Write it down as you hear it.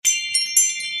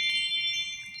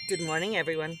Good morning,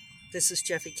 everyone. This is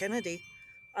Jeffy Kennedy,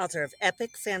 author of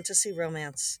Epic Fantasy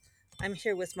Romance. I'm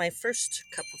here with my first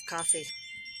cup of coffee.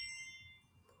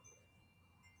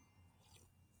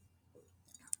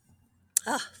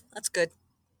 Ah, that's good.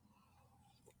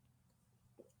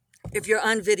 If you're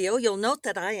on video, you'll note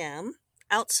that I am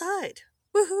outside.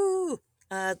 Woohoo!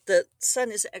 The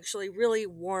sun is actually really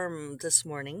warm this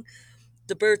morning.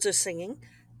 The birds are singing.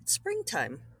 It's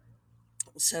springtime.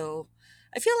 So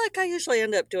I feel like I usually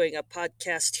end up doing a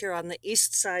podcast here on the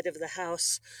east side of the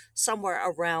house somewhere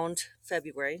around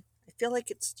February. I feel like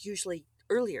it's usually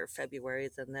earlier February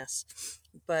than this.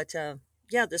 But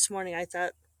yeah, this morning I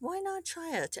thought, why not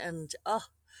try it? And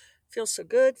feels so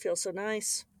good, feels so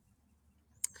nice.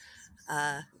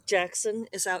 Jackson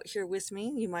is out here with me.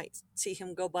 You might see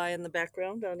him go by in the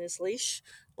background on his leash.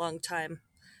 Long time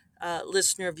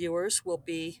listener viewers will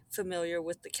be familiar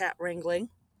with the cat wrangling.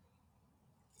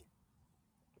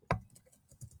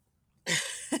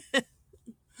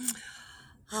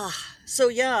 So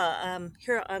yeah,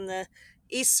 here on the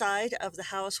east side of the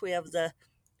house, we have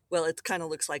well, it kind of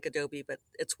looks like adobe, but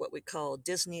it's what we call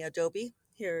Disney adobe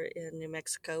here in New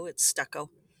Mexico. It's stucco.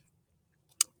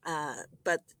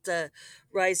 But the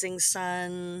rising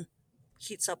sun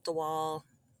heats up the wall,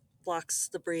 blocks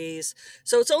the breeze.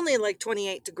 So it's only like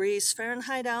 28 degrees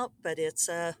Fahrenheit out, but it's,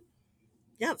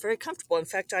 yeah, very comfortable. In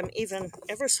fact, I'm even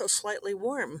ever so slightly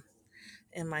warm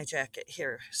in my jacket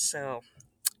here. So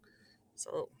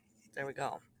there we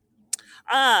go.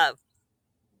 Ah,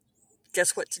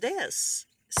 guess what today is?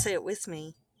 Say it with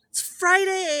me. It's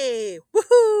Friday!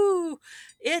 Woohoo!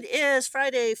 It is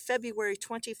Friday, February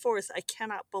 24th. I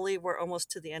cannot believe we're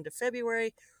almost to the end of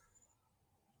February.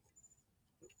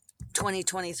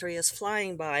 2023 is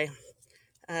flying by.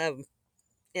 Um,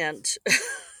 and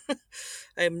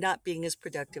I am not being as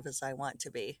productive as I want to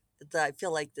be. I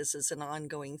feel like this is an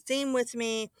ongoing theme with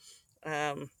me.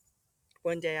 Um,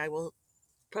 One day I will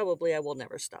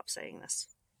never stop saying this.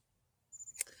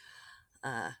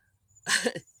 Uh,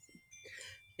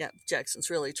 yeah, Jackson's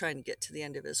really trying to get to the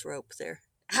end of his rope there.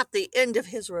 At the end of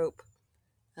his rope.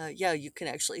 Yeah, you can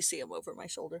actually see him over my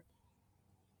shoulder.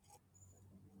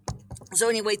 So,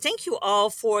 anyway, thank you all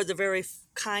for the very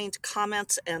kind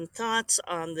comments and thoughts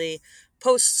on the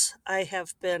posts I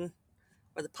have been,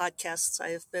 or the podcasts I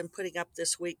have been putting up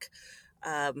this week.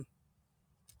 Um,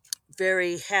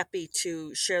 very happy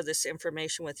to share this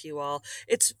information with you all.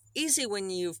 It's easy when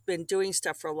you've been doing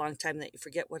stuff for a long time that you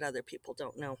forget what other people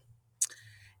don't know.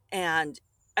 And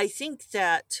I think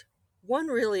that one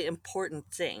really important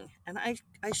thing, and I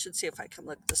should see if I can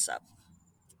look this up.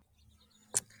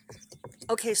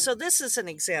 Okay, so this is an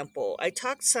example. I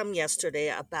talked some yesterday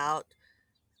about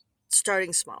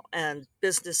starting small and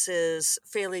businesses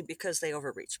failing because they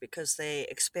overreach, because they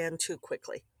expand too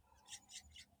quickly.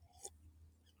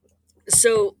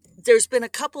 So there's been a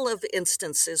couple of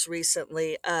instances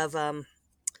recently of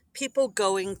people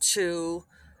going to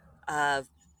uh,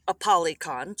 a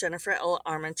Polycon, Jennifer L.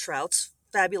 Armentrout's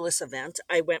fabulous event.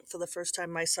 I went for the first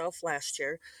time myself last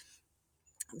year.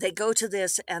 They go to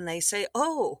this and they say,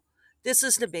 oh, this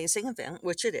is an amazing event,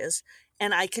 which it is,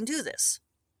 and I can do this.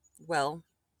 Well,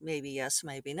 maybe yes,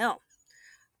 maybe no.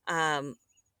 Um,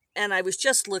 and I was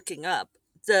just looking up.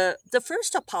 The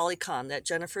first Polycon that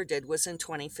Jennifer did was in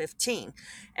 2015,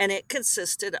 and it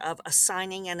consisted of a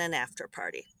signing and an after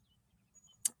party.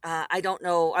 I don't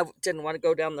know. Didn't want to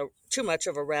go down the too much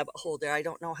of a rabbit hole there. I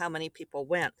don't know how many people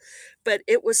went, but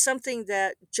it was something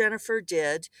that Jennifer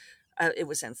did. It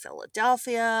was in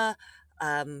Philadelphia.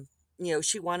 Um,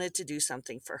 she wanted to do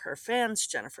something for her fans.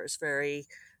 Jennifer's very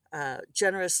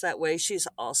generous that way. She's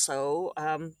also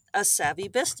a savvy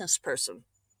business person.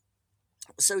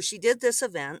 So she did this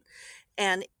event,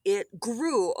 and it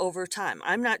grew over time.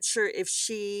 I'm not sure if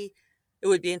it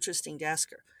would be interesting to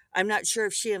ask her. I'm not sure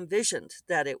if she envisioned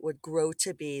that it would grow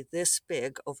to be this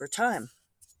big over time.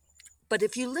 But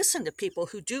if you listen to people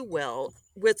who do well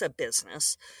with a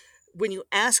business, when you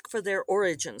ask for their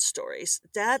origin stories,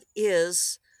 that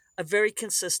is a very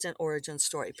consistent origin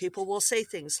story. People will say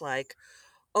things like,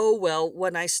 oh, well,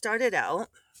 when I started out,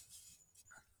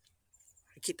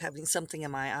 I keep having something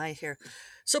in my eye here.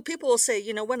 So people will say,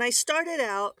 when I started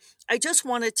out, I just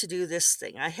wanted to do this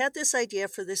thing. I had this idea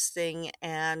for this thing,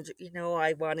 and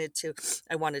I wanted to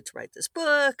write this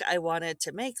book. I wanted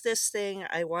to make this thing.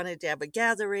 I wanted to have a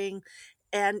gathering,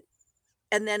 and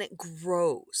then it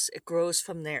grows. It grows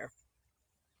from there,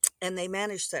 and they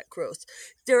manage that growth.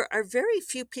 There are very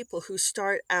few people who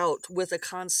start out with a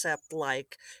concept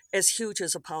like as huge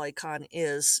as a Polycon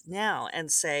is now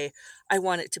and say, I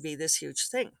want it to be this huge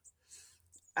thing.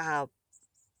 Uh,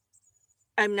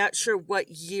 I'm not sure what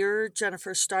year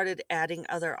Jennifer started adding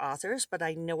other authors, but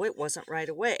I know it wasn't right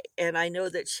away. And I know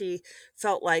that she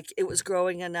felt like it was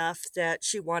growing enough that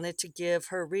she wanted to give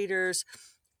her readers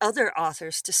other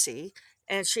authors to see.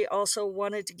 And she also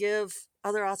wanted to give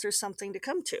other authors something to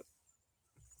come to.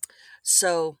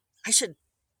 So I should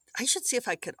see if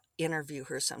I could interview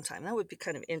her sometime. That would be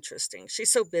kind of interesting.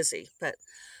 She's so busy, but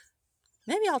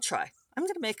maybe I'll try. I'm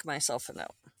going to make myself a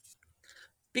note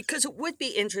because it would be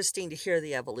interesting to hear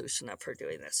the evolution of her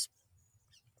doing this.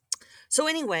 So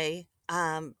anyway,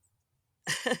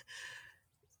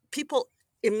 people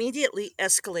immediately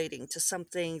escalating to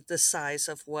something the size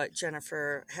of what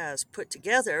Jennifer has put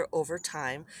together over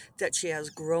time, that she has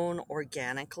grown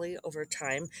organically over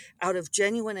time out of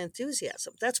genuine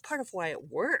enthusiasm. That's part of why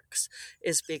it works,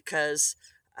 is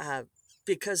uh,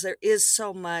 because there is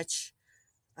so much.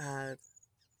 Uh,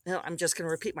 I'm just going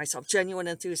to repeat myself. Genuine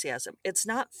enthusiasm. It's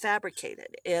not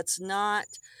fabricated. It's not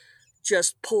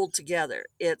just pulled together.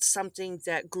 It's something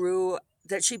that grew,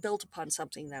 that she built upon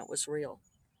something that was real.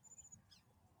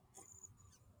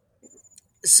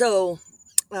 So,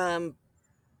 um,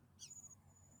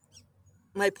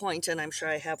 my point, and I'm sure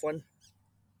I have one,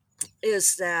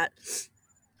 is that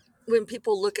when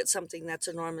people look at something that's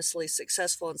enormously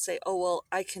successful and say, oh, well,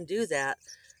 I can do that,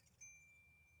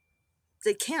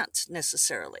 they can't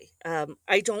necessarily.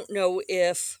 I don't know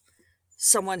if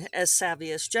someone as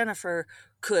savvy as Jennifer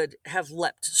could have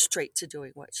leapt straight to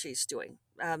doing what she's doing.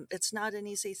 It's not an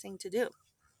easy thing to do.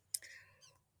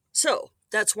 So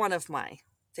that's one of my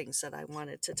things that I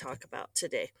wanted to talk about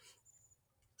today.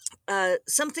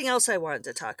 Something else I wanted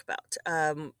to talk about.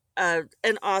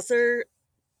 An author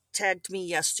tagged me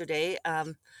yesterday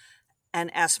and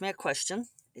asked me a question.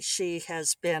 She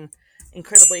has been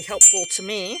incredibly helpful to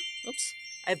me. Oops,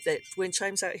 I have the wind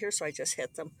chimes out here, so I just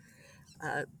hit them.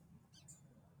 Uh,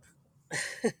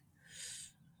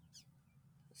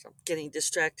 so I'm getting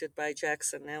distracted by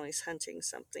Jackson. Now he's hunting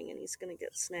something and he's going to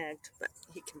get snagged, but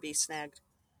he can be snagged.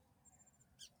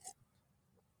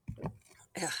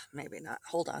 Yeah, maybe not.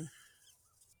 Hold on.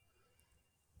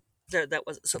 There, that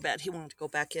wasn't so bad. He wanted to go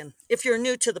back in. If you're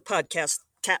new to the podcast,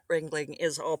 cat wrangling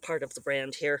is all part of the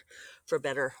brand here, for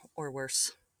better or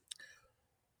worse.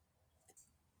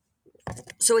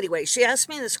 So anyway, she asked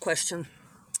me this question,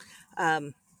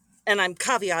 um, and I'm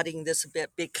caveating this a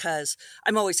bit because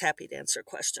I'm always happy to answer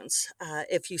questions.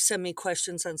 If you send me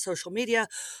questions on social media,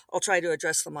 I'll try to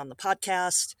address them on the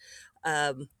podcast.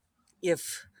 Um,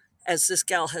 if, as this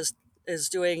gal is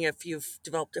doing, if you've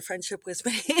developed a friendship with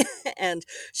me and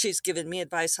she's given me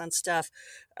advice on stuff,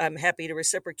 I'm happy to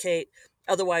reciprocate.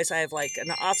 Otherwise, I have like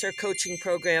an author coaching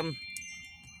program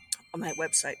on my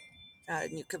website,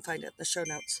 and you can find it in the show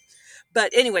notes.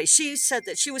 But anyway, she said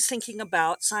that she was thinking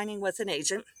about signing with an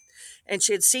agent, and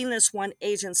she had seen this one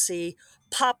agency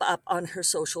pop up on her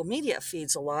social media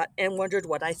feeds a lot and wondered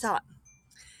what I thought.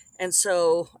 And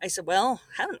so I said, well,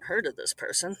 haven't heard of this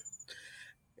person.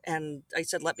 And I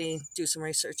said, let me do some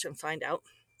research and find out.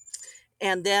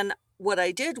 And then what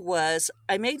I did was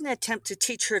I made an attempt to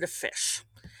teach her to fish.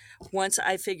 Once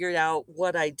I figured out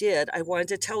what I did, I wanted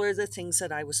to tell her the things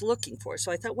that I was looking for.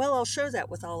 So I thought, well, I'll share that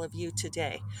with all of you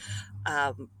today.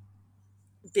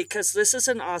 Because this is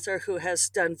an author who has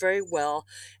done very well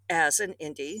as an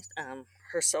indie.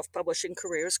 Her self-publishing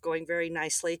career is going very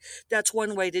nicely. That's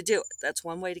one way to do it. That's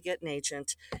one way to get an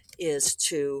agent, is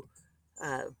to,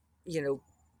 uh, you know,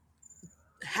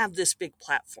 have this big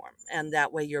platform, and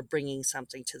that way you're bringing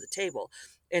something to the table.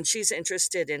 And she's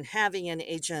interested in having an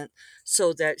agent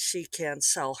so that she can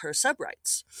sell her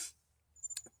subrights.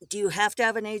 Do you have to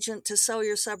have an agent to sell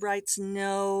your subrights?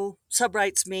 No.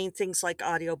 Subrights mean things like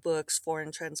audiobooks,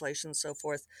 foreign translations, so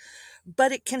forth.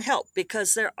 But it can help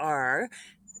because there are,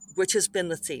 which has been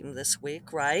the theme this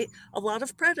week, right? A lot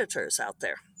of predators out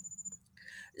there.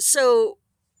 So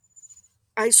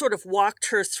I sort of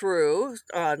walked her through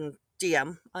on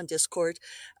DM, on Discord,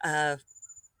 uh,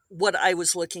 what I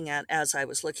was looking at as I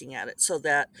was looking at it, so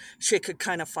that she could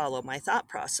kind of follow my thought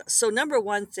process. So number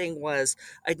one thing was,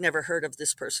 I'd never heard of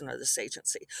this person or this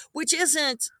agency, which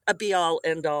isn't a be all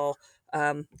end all.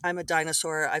 I'm a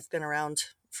dinosaur. I've been around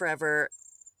forever.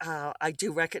 I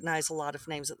do recognize a lot of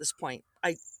names at this point.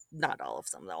 Not all of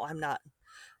them though. I'm not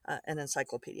an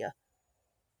encyclopedia.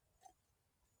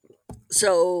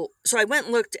 So I went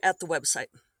and looked at the website.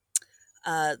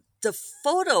 The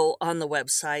photo on the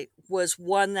website was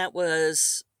one that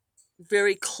was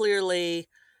very clearly,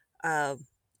 uh,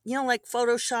 like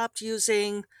photoshopped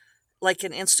using like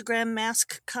an Instagram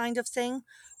mask kind of thing,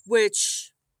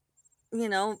 which you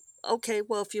know, okay,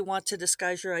 well, if you want to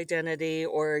disguise your identity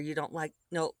or you don't like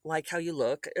no like how you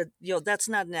look, that's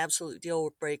not an absolute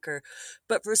deal breaker.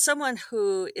 But for someone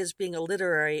who is being a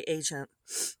literary agent,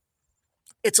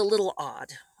 it's a little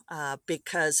odd,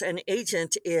 because an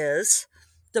agent is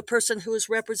the person who is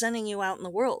representing you out in the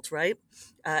world, right?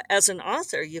 As an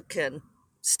author, you can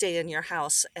stay in your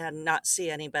house and not see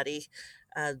anybody.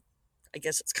 Uh, I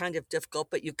guess it's kind of difficult,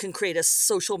 but you can create a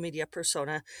social media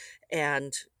persona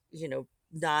and,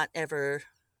 not ever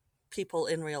people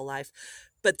in real life.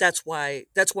 But that's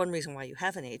one reason why you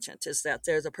have an agent, is that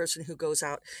they're the person who goes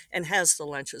out and has the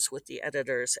lunches with the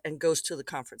editors and goes to the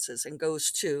conferences and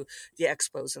goes to the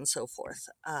expos and so forth.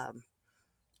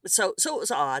 So it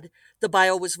was odd. The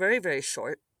bio was very, very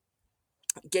short,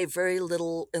 gave very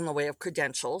little in the way of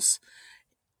credentials.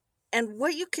 And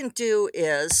what you can do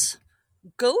is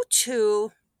go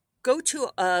to go to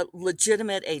a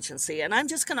legitimate agency, and I'm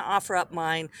just going to offer up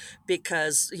mine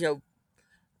because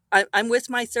I'm with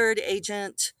my third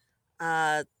agent.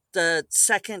 The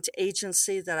second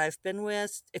agency that I've been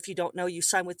with, if you don't know, you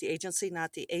sign with the agency,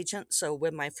 not the agent. So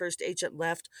when my first agent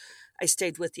left, I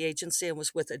stayed with the agency and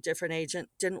was with a different agent.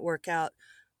 Didn't work out,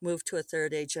 moved to a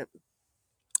third agent.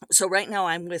 So right now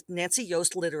I'm with Nancy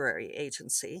Yost Literary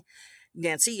Agency.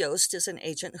 Nancy Yost is an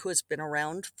agent who has been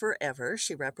around forever.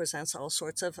 She represents all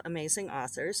sorts of amazing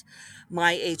authors.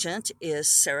 My agent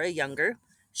is Sarah Younger.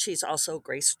 She's also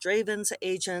Grace Draven's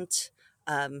agent.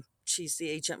 She's the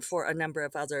agent for a number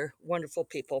of other wonderful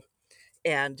people.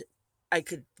 And I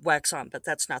could wax on, but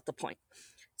that's not the point.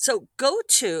 So go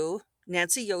to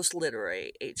Nancy Yost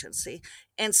Literary Agency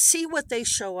and see what they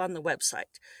show on the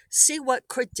website. See what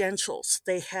credentials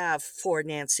they have for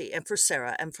Nancy and for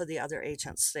Sarah and for the other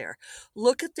agents there.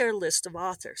 Look at their list of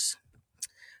authors.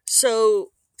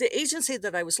 So the agency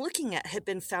that I was looking at had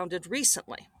been founded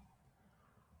recently.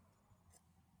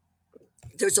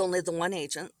 There's only the one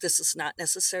agent. This is not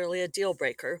necessarily a deal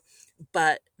breaker,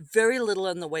 but very little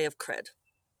in the way of cred.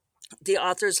 The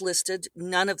authors listed,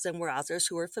 none of them were authors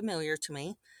who were familiar to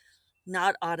me.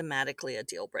 Not automatically a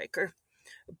deal breaker.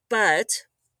 But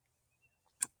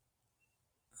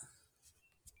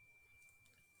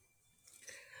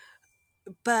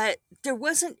but there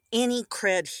wasn't any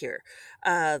cred here.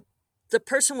 Uh, the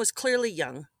person was clearly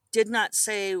young. Did not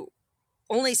say,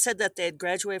 only said that they had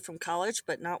graduated from college,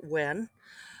 but not when.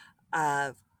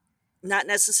 Uh, Not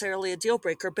necessarily a deal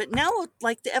breaker. But now,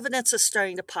 like, the evidence is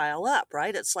starting to pile up,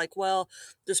 right? It's like, well,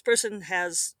 this person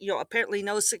has, apparently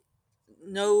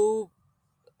no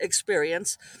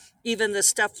experience. Even the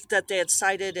stuff that they had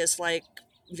cited is like,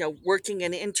 working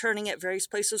and interning at various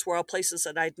places were all places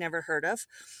that I'd never heard of.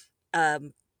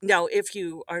 Now, if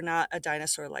you are not a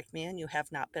dinosaur like me and you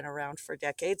have not been around for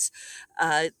decades,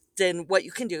 then what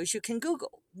you can do is you can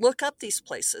Google, look up these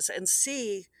places, and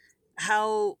see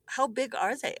how big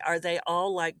are they? Are they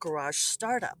all like garage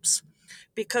startups?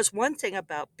 Because one thing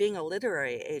about being a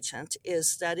literary agent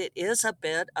is that it is a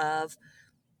bit of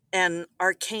an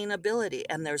arcane ability,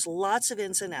 and there's lots of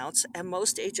ins and outs. And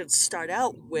most agents start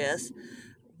out with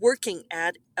working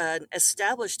at an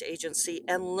established agency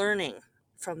and learning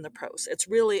from the pros. It's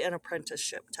really an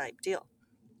apprenticeship type deal.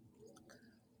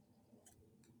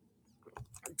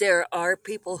 There are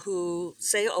people who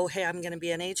say, oh, hey, I'm going to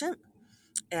be an agent,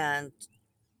 and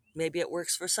maybe it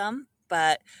works for some,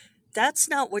 but that's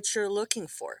not what you're looking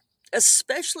for.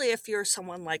 Especially if you're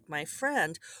someone like my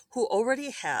friend who already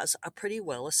has a pretty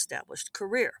well established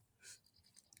career.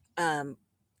 Um,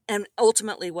 and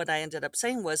ultimately, what I ended up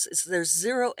saying was, is there's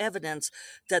zero evidence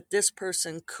that this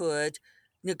person could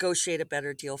negotiate a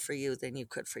better deal for you than you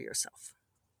could for yourself.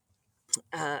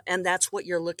 And that's what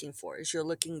you're looking for, is you're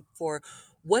looking for,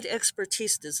 what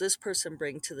expertise does this person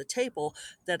bring to the table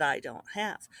that I don't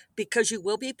have? Because you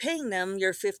will be paying them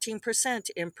your 15%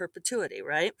 in perpetuity,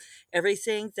 right?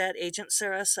 Everything that Agent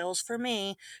Sarah sells for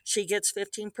me, she gets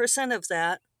 15% of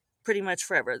that pretty much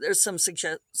forever. There's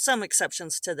some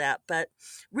exceptions to that, but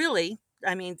really,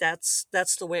 I mean, that's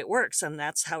the way it works, and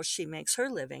that's how she makes her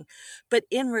living. But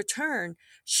in return,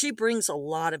 she brings a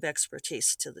lot of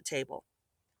expertise to the table,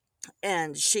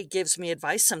 and she gives me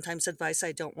advice, sometimes advice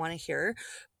I don't want to hear,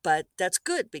 but that's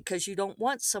good, because you don't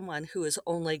want someone who is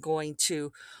only going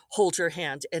to hold your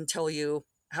hand and tell you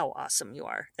how awesome you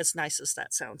are, as nice as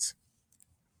that sounds.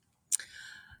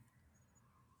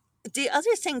 The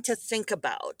other thing to think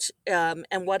about,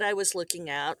 and what I was looking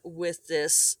at with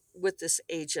this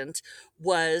agent,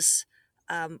 was,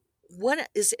 what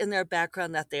is in their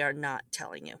background that they are not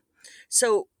telling you.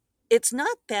 So it's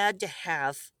not bad to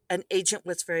have an agent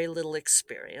with very little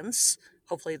experience.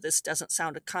 Hopefully, this doesn't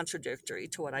sound contradictory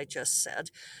to what I just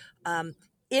said. Um,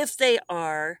 if they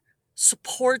are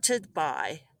supported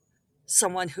by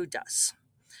someone who does.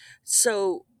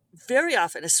 So, very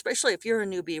often, especially if you're a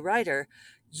newbie writer,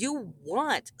 you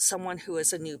want someone who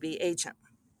is a newbie agent.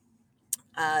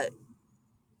 Uh,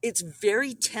 it's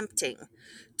very tempting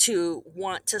to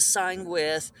want to sign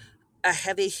with a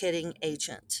heavy hitting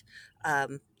agent.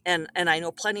 And I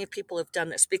know plenty of people have done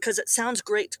this because it sounds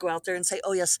great to go out there and say,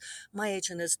 "Oh yes, my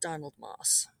agent is Donald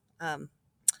Moss." Um,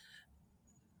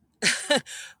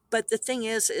 but the thing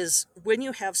is when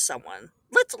you have someone,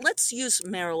 let's use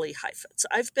Marilee Heifetz.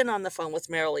 I've been on the phone with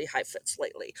Marilee Heifetz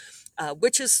lately,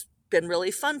 which has been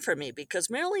really fun for me because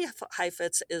Marilee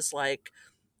Heifetz is like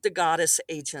the goddess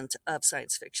agent of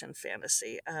science fiction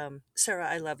fantasy. Sarah,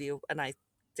 I love you, and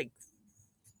think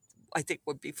I think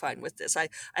would be fine with this. I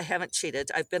haven't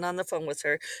cheated. I've been on the phone with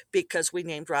her because we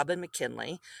named Robin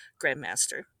McKinley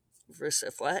Grandmaster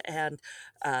Versifwa, and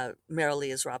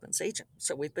Marilee is Robin's agent.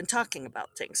 So we've been talking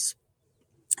about things.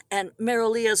 And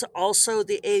Marilee is also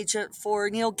the agent for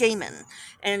Neil Gaiman,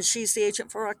 and she's the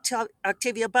agent for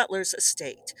Octavia Butler's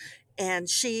estate. And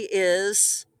she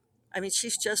is, I mean,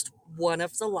 she's just one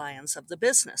of the lions of the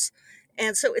business.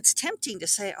 And so it's tempting to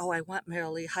say, oh, I want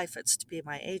Marilee Heifetz to be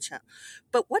my agent.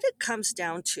 But what it comes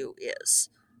down to is,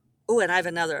 oh, and I have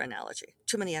another analogy,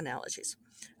 too many analogies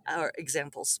or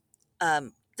examples.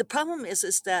 The problem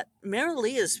is that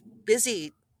Marilee is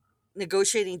busy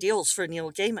negotiating deals for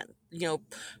Neil Gaiman,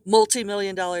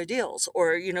 multi-million dollar deals,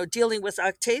 or, dealing with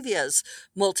Octavia's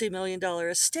multi-million dollar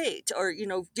estate, or,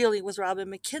 dealing with Robin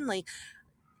McKinley.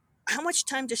 How much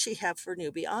time does she have for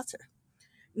newbie author?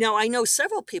 Now, I know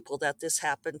several people that this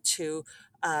happened to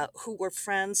who were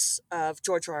friends of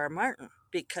George R. R. Martin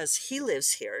because he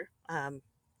lives here.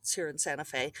 It's here in Santa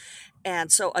Fe.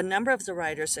 And so a number of the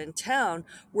writers in town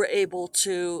were able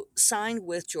to sign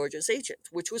with George's agent,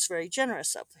 which was very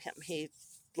generous of him. He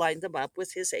lined them up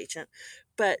with his agent.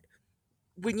 But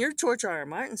when you're George R. R.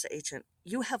 Martin's agent,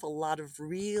 you have a lot of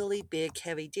really big,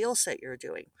 heavy deals that you're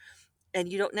doing,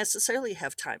 and you don't necessarily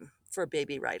have time for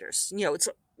baby writers. It's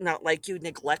not like you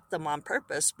neglect them on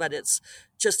purpose, but it's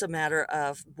just a matter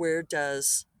of where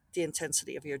does the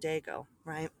intensity of your day go,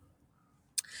 right?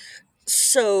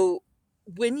 So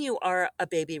when you are a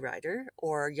baby writer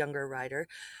or a younger writer,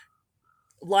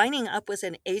 lining up with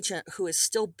an agent who is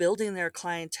still building their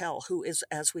clientele, who is,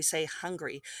 as we say,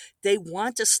 hungry, they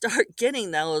want to start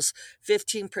getting those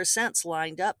 15%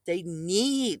 lined up. They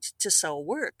need to sell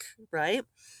work, right?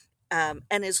 And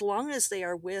as long as they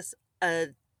are with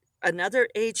another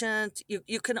agent,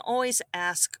 you can always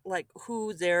ask like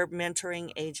who their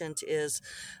mentoring agent is,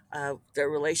 their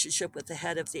relationship with the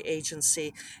head of the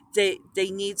agency. They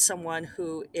need someone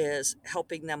who is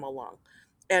helping them along.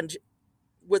 And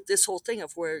with this whole thing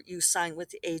of where you sign with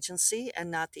the agency and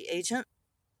not the agent,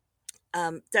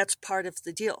 that's part of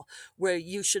the deal where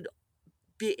you should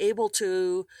be able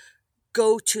to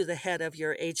go to the head of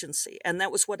your agency. And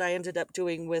that was what I ended up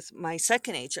doing with my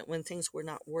second agent when things were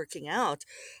not working out.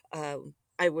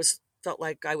 I was felt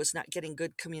like I was not getting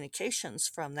good communications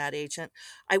from that agent.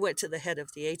 I went to the head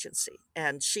of the agency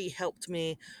and she helped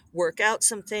me work out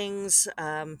some things.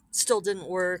 Still didn't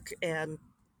work, and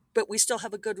but we still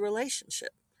have a good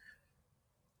relationship.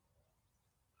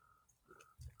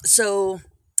 So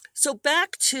so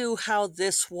back to how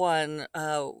this one,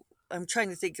 I'm trying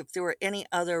to think if there were any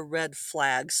other red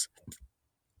flags.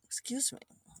 Excuse me.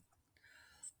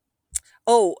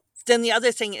 Oh, then the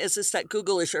other thing is that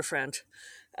Google is your friend.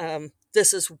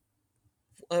 This is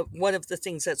one of the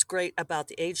things that's great about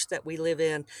the age that we live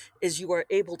in is you are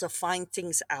able to find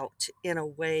things out in a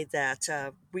way that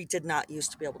we did not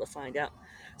used to be able to find out.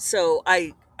 So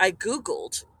I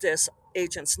googled this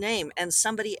agent's name, and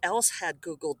somebody else had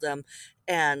googled them,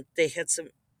 and they had some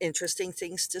interesting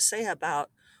things to say about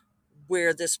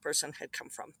where this person had come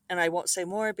from. And I won't say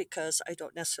more because I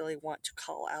don't necessarily want to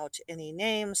call out any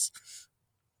names.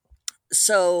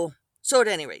 So at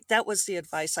any rate, that was the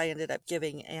advice I ended up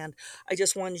giving, and I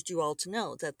just wanted you all to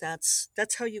know that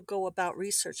that's how you go about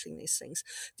researching these things.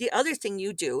 The other thing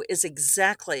you do is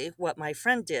exactly what my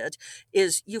friend did,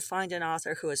 is you find an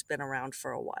author who has been around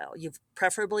for a while. You've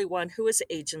preferably one who is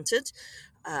agented,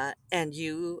 and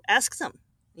you ask them,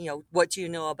 what do you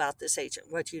know about this agent?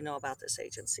 What do you know about this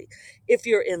agency? If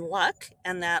you're in luck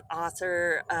and that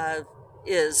author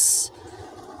is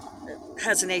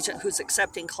has an agent who's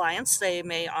accepting clients, they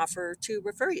may offer to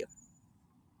refer you.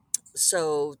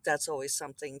 So that's always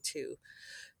something to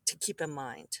keep in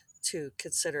mind, to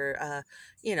consider.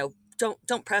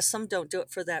 Don't press them. Don't do it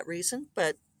for that reason,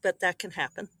 but that can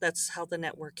happen. That's how the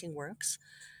networking works.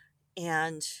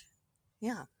 And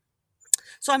yeah.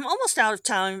 So I'm almost out of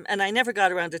time, and I never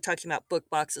got around to talking about book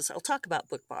boxes. I'll talk about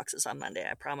book boxes on Monday,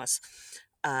 I promise.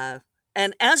 Uh,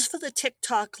 and as for the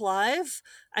TikTok live,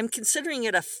 I'm considering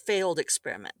it a failed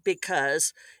experiment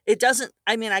because it doesn't,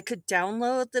 I mean, I could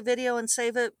download the video and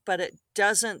save it, but it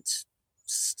doesn't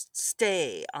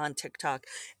stay on TikTok.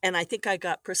 And I think I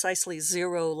got precisely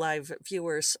 0 live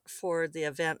viewers for the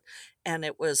event, and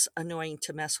it was annoying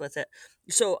to mess with it.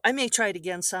 So I may try it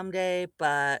again someday,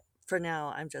 but for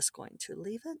now, I'm just going to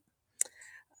leave it.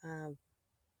 Um,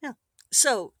 yeah.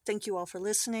 So thank you all for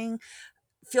listening.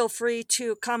 Feel free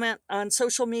to comment on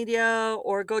social media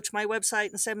or go to my website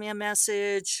and send me a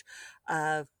message.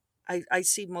 Uh, I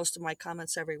see most of my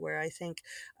comments everywhere, I think.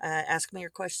 Ask me your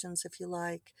questions if you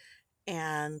like,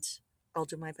 and I'll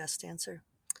do my best to answer.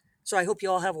 So I hope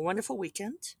you all have a wonderful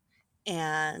weekend,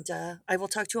 and I will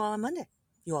talk to you all on Monday.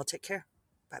 You all take care.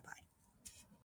 Bye bye.